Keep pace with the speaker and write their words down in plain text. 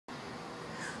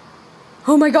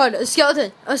Oh my god, a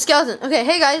skeleton! A skeleton! Okay,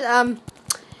 hey guys,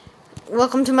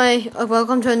 welcome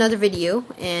to another video,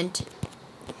 and,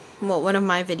 well, one of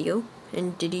my video,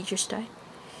 and did he just die?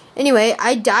 Anyway,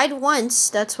 I died once,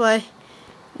 that's why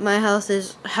my health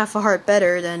is half a heart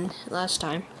better than last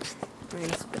time. I'm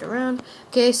gonna flip it around.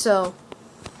 Okay, so,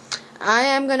 I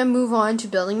am gonna move on to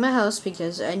building my house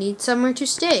because I need somewhere to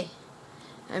stay.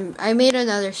 I made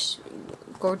another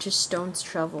gorgeous stone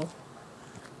shovel,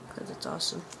 because it's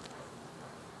awesome.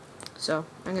 So,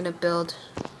 I'm going to build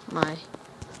my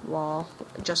wall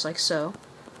just like so.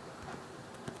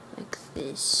 Like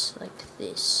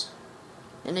this.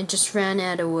 And I just ran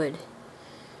out of wood.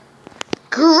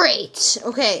 Great!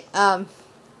 Okay, I'm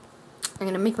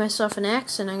going to make myself an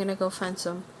axe and I'm going to go find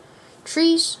some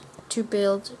trees to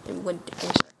build wood.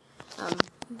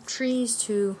 Trees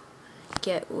to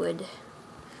get wood.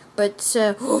 But,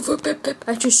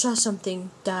 I just saw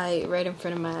something die right in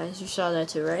front of my eyes. You saw that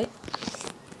too, right?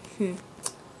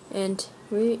 And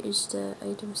where is the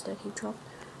items that he dropped?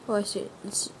 Oh, I see it.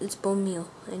 It's bone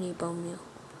meal. I need bone meal.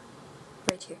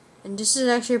 Right here. And this is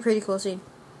actually a pretty cool scene.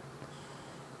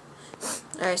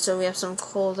 Alright, so we have some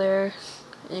coal there.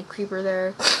 And a creeper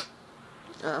there.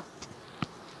 Oh.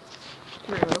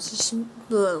 Where else is some?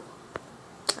 Whoa.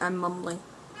 I'm mumbling.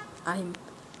 I'm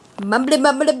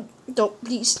mumbling. Don't,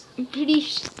 please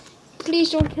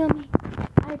don't kill me.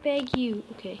 I beg you.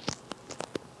 Okay.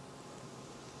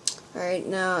 Alright,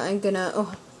 now I'm gonna,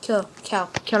 kill the cow.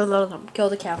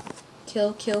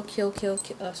 Kill.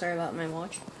 Oh, sorry about my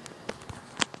watch.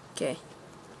 Okay.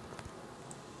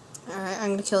 Alright, I'm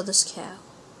gonna kill this cow.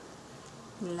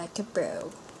 Like a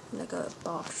bro. Like a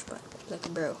boss, but like a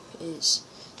bro is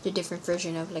the different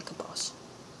version of like a boss.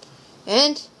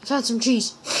 And I found some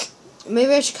trees.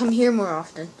 Maybe I should come here more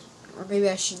often. Or maybe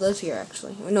I should live here,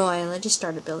 actually. No, I just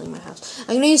started building my house.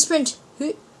 I'm gonna use sprint.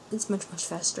 It's much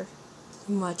faster.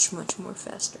 Much more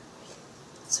faster.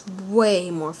 It's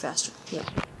way more faster. Yeah.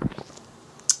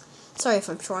 Sorry if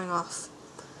I'm showing off.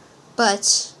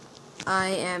 But I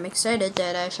am excited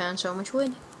that I found so much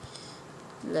wood.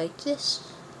 Like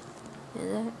this.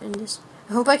 And that and this.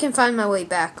 I hope I can find my way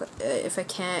back. If I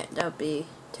can't, that would be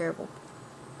terrible.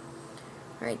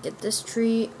 Alright, get this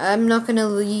tree. I'm not going to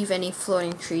leave any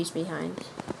floating trees behind.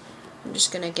 I'm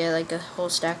just going to get like a whole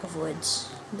stack of woods.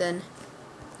 A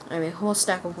whole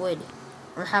stack of wood.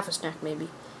 Or half a stack, maybe.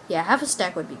 Yeah, half a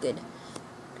stack would be good.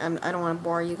 I don't want to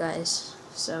bore you guys,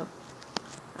 so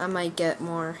I might get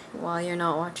more while you're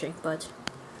not watching, but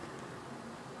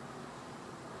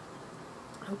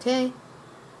okay.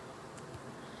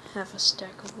 Half a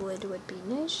stack of wood would be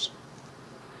nice.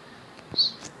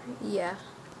 Yeah.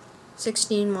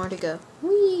 16 more to go.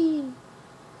 Whee!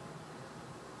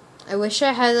 I wish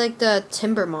I had like the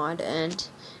timber mod and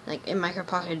like in Minecraft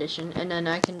Pocket Edition, and then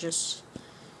I can just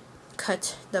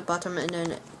cut the bottom and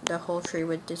then the whole tree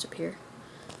would disappear.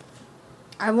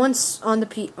 I once on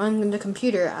the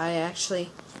computer I actually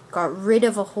got rid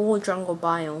of a whole jungle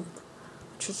biome,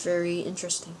 which was very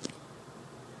interesting.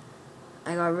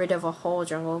 I got rid of a whole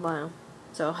jungle biome.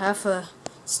 So half a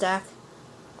stack.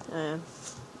 I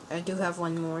do have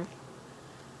one more,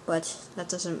 but that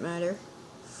doesn't matter.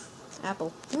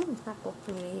 Apple. Apple.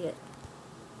 I'm gonna eat it.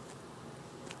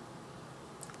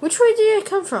 Which way did it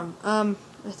come from?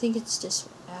 I think it's this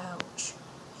way. Ouch.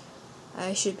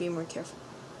 I should be more careful.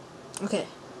 Okay.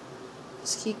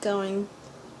 Let's keep going.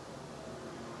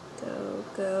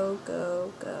 Go.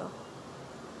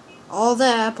 All the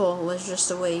apple was just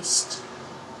a waste.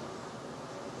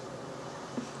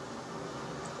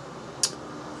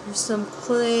 There's some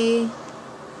clay.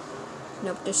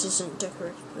 Nope, this isn't the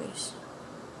correct place.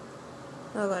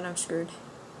 Oh god, I'm screwed.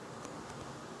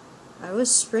 I was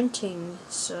sprinting,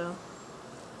 so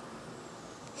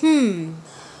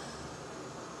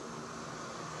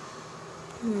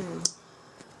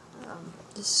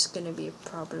this is gonna be a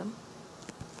problem.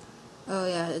 Oh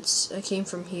yeah, I came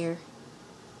from here.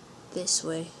 This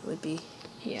way would be,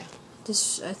 yeah.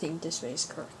 I think this way is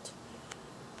correct.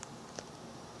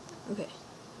 Okay.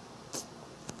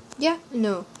 Yeah,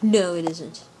 no it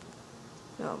isn't.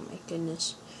 Oh my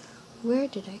goodness. Where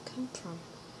did I come from?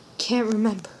 Can't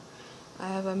remember. I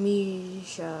have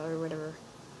amnesia or whatever.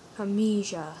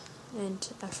 Amnesia. And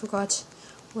I forgot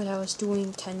what I was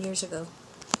doing 10 years ago.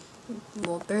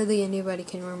 Well, barely anybody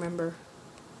can remember.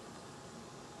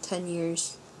 10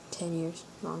 years,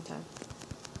 long time.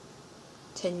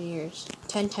 10 years.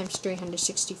 10 times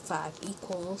 365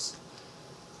 equals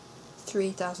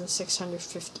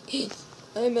 3,650.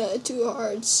 I'm at 2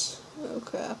 hearts. Oh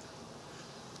crap.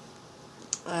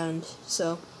 And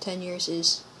so 10 years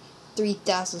is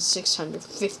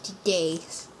 3,650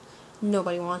 days.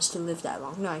 nobody wants to live that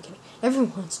long. No, I'm kidding.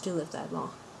 Everyone wants to live that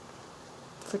long.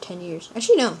 For 10 years.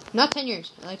 Actually, no. Not 10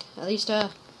 years. Like, at least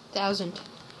 1,000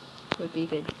 would be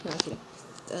good. No, I'm kidding.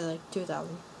 Like,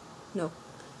 2,000. No.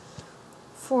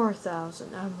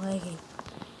 4,000. I'm lagging.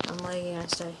 I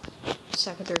say.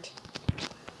 Sack of dirt.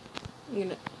 You're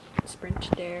gonna sprint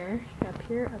there. Up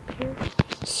here.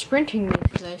 Sprinting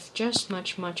makes life just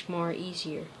much more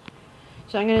easier.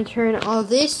 So I'm gonna turn all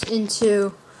this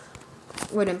into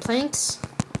wooden planks.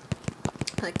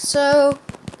 Like so.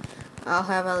 I'll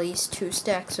have at least 2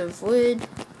 stacks of wood.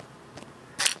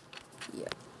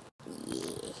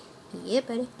 Yeah,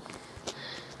 buddy.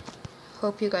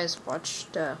 Hope you guys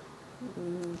watched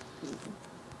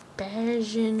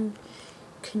Belgian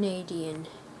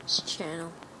Canadian's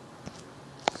channel.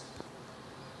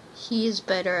 He is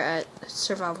better at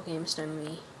survival games than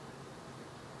me.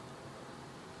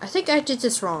 I think I did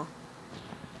this wrong.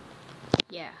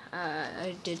 Yeah,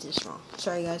 I did this wrong.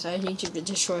 Sorry guys, I need you to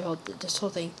destroy this whole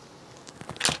thing.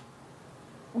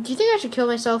 Do you think I should kill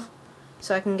myself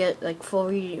so I can get like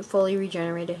fully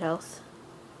regenerated health?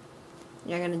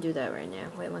 Yeah, I'm gonna do that right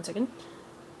now. Wait 1 second.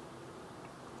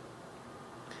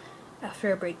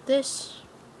 After I break this,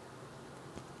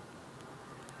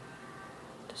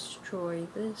 destroy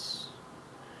this.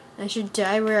 I should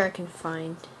die where I can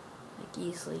find, like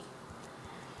easily.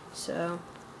 So,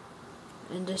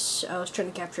 and this, I was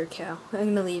trying to capture a cow.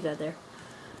 I'm gonna leave that there.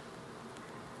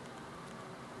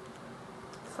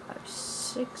 5,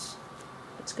 6.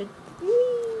 That's good.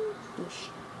 Whoosh.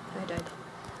 I died.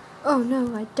 Oh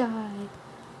no, I died.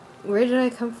 Where did I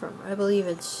come from? I believe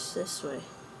it's this way.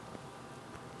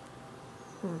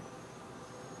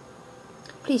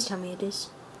 Please tell me it is.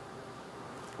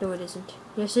 No, it isn't.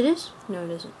 Yes, it is. No,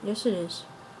 it isn't. Yes, it is.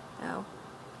 Ow.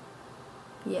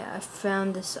 Yeah, I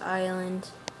found this island.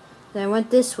 Then I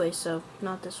went this way, so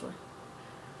not this way.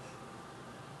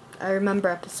 I remember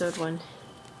episode 1.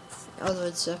 Although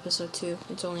it's episode 2.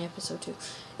 It's only episode 2.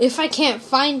 If I can't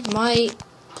find my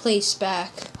place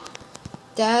back,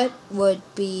 that would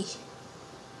be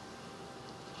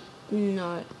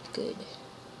not good.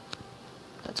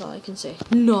 That's all I can say.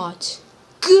 Not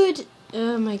good.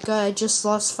 Oh my god, I just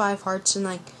lost 5 hearts in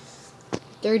like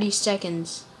 30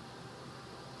 seconds.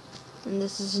 And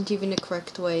this isn't even the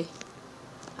correct way.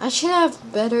 I should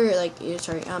have better,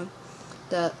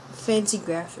 the fancy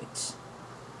graphics.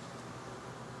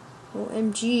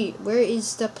 OMG, where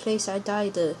is the place I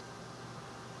died?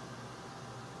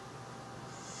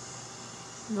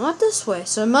 Not this way,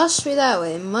 so it must be that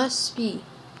way. It must be.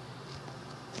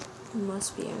 I'm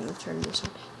gonna turn this on.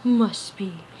 Must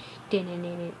be.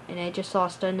 And I just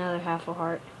lost another half a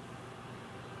heart.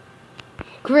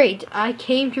 Great, I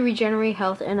came to regenerate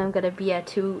health and I'm gonna be at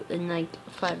 2 in like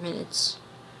 5 minutes.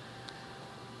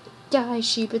 Die,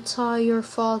 sheep, it's all your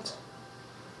fault.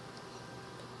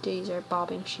 These are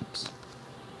bobbing sheeps.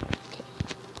 Okay.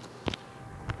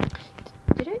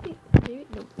 Did I do it?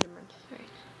 Nope, never mind. Alright.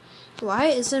 Why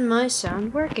isn't my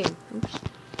sound working? Oops.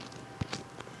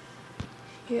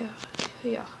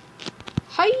 Yeah.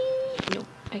 Hi! Nope,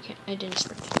 I can't. I didn't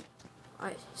sprint.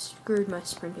 I screwed my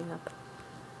sprinting up.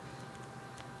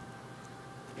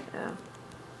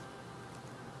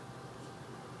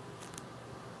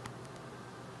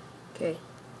 Okay.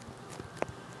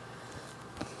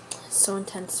 It's so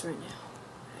intense right now.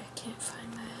 I can't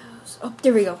find my house. Oh,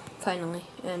 there we go. Finally.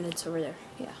 And it's over there.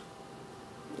 Yeah.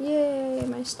 Yay,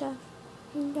 my stuff.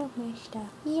 I love my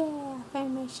stuff. Yeah, I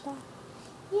found my stuff.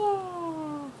 Yeah,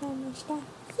 I found my stuff.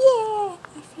 Yeah,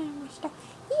 I found my stuff.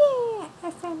 Yeah,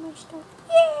 I found my stuff.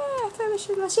 Yeah, I found my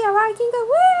stuff. Let's see how I can go.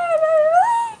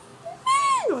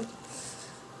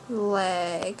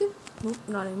 Leg. Nope,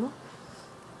 not anymore.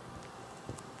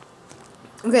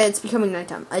 Okay, it's becoming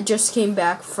nighttime. I just came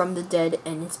back from the dead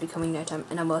and it's becoming nighttime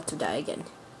and I'm about to die again.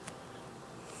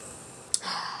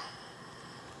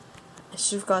 I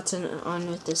should have gotten on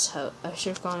with this house. I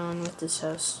should have gone on with this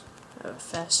house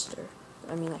faster.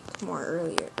 I mean, like, more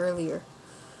earlier.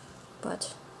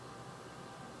 But.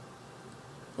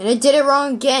 And I did it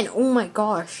wrong again. Oh my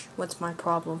gosh. What's my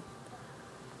problem?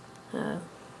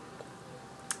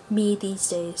 Me these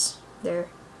days. They're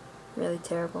really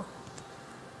terrible.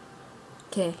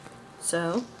 Okay,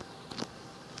 so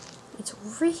it's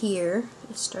over here.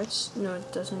 It starts. No,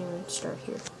 it doesn't even start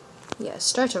here. Yeah, it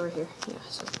starts over here. Yeah,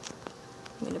 so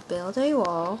I'm gonna build a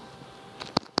wall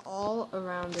all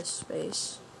around this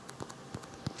space.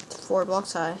 It's 4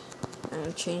 blocks high. I'm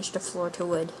gonna change the floor to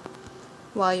wood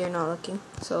while you're not looking,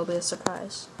 so it'll be a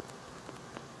surprise.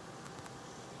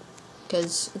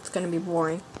 Because it's gonna be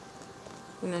boring,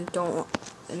 and I don't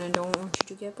want you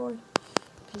to get bored.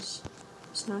 Because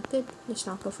It's not good. It's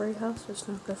not good for your health. It's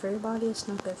not good for your body. It's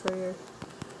not good for your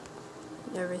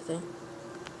everything.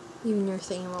 Even your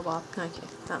thingamabob. Okay.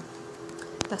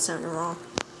 That sounded wrong.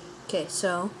 Okay,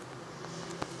 so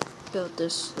build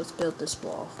this. Let's build this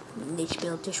wall. Let's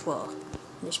build this wall.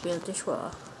 Let's build this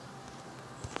wall.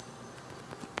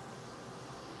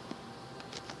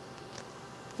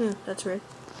 That's weird.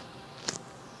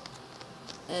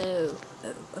 Oh,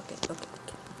 okay.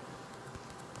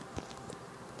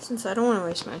 Since I don't want to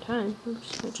waste my time,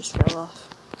 oops, it just fell off.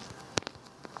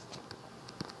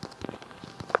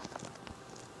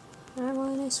 I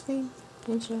want ice cream.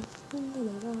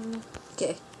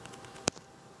 Okay.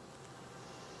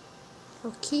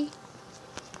 Okay.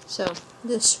 So,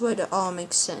 this would all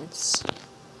make sense.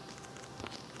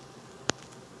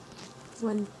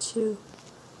 1, 2,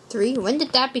 3. When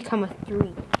did that become a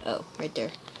 3? Oh, right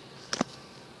there.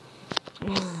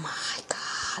 Oh my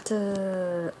god.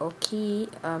 Okay.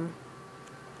 I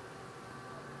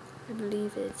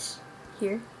believe it's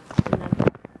here. And then,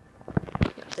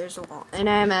 yeah, there's a wall. And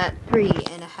I'm at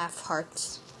 3.5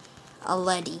 hearts.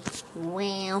 Already.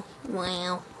 Wow.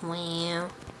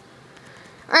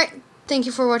 Alright. Thank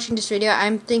you for watching this video.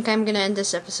 I think I'm gonna end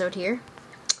this episode here.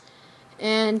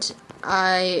 And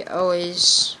I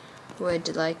always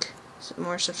would like some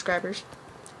more subscribers.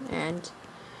 And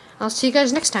I'll see you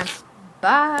guys next time.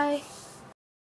 Bye.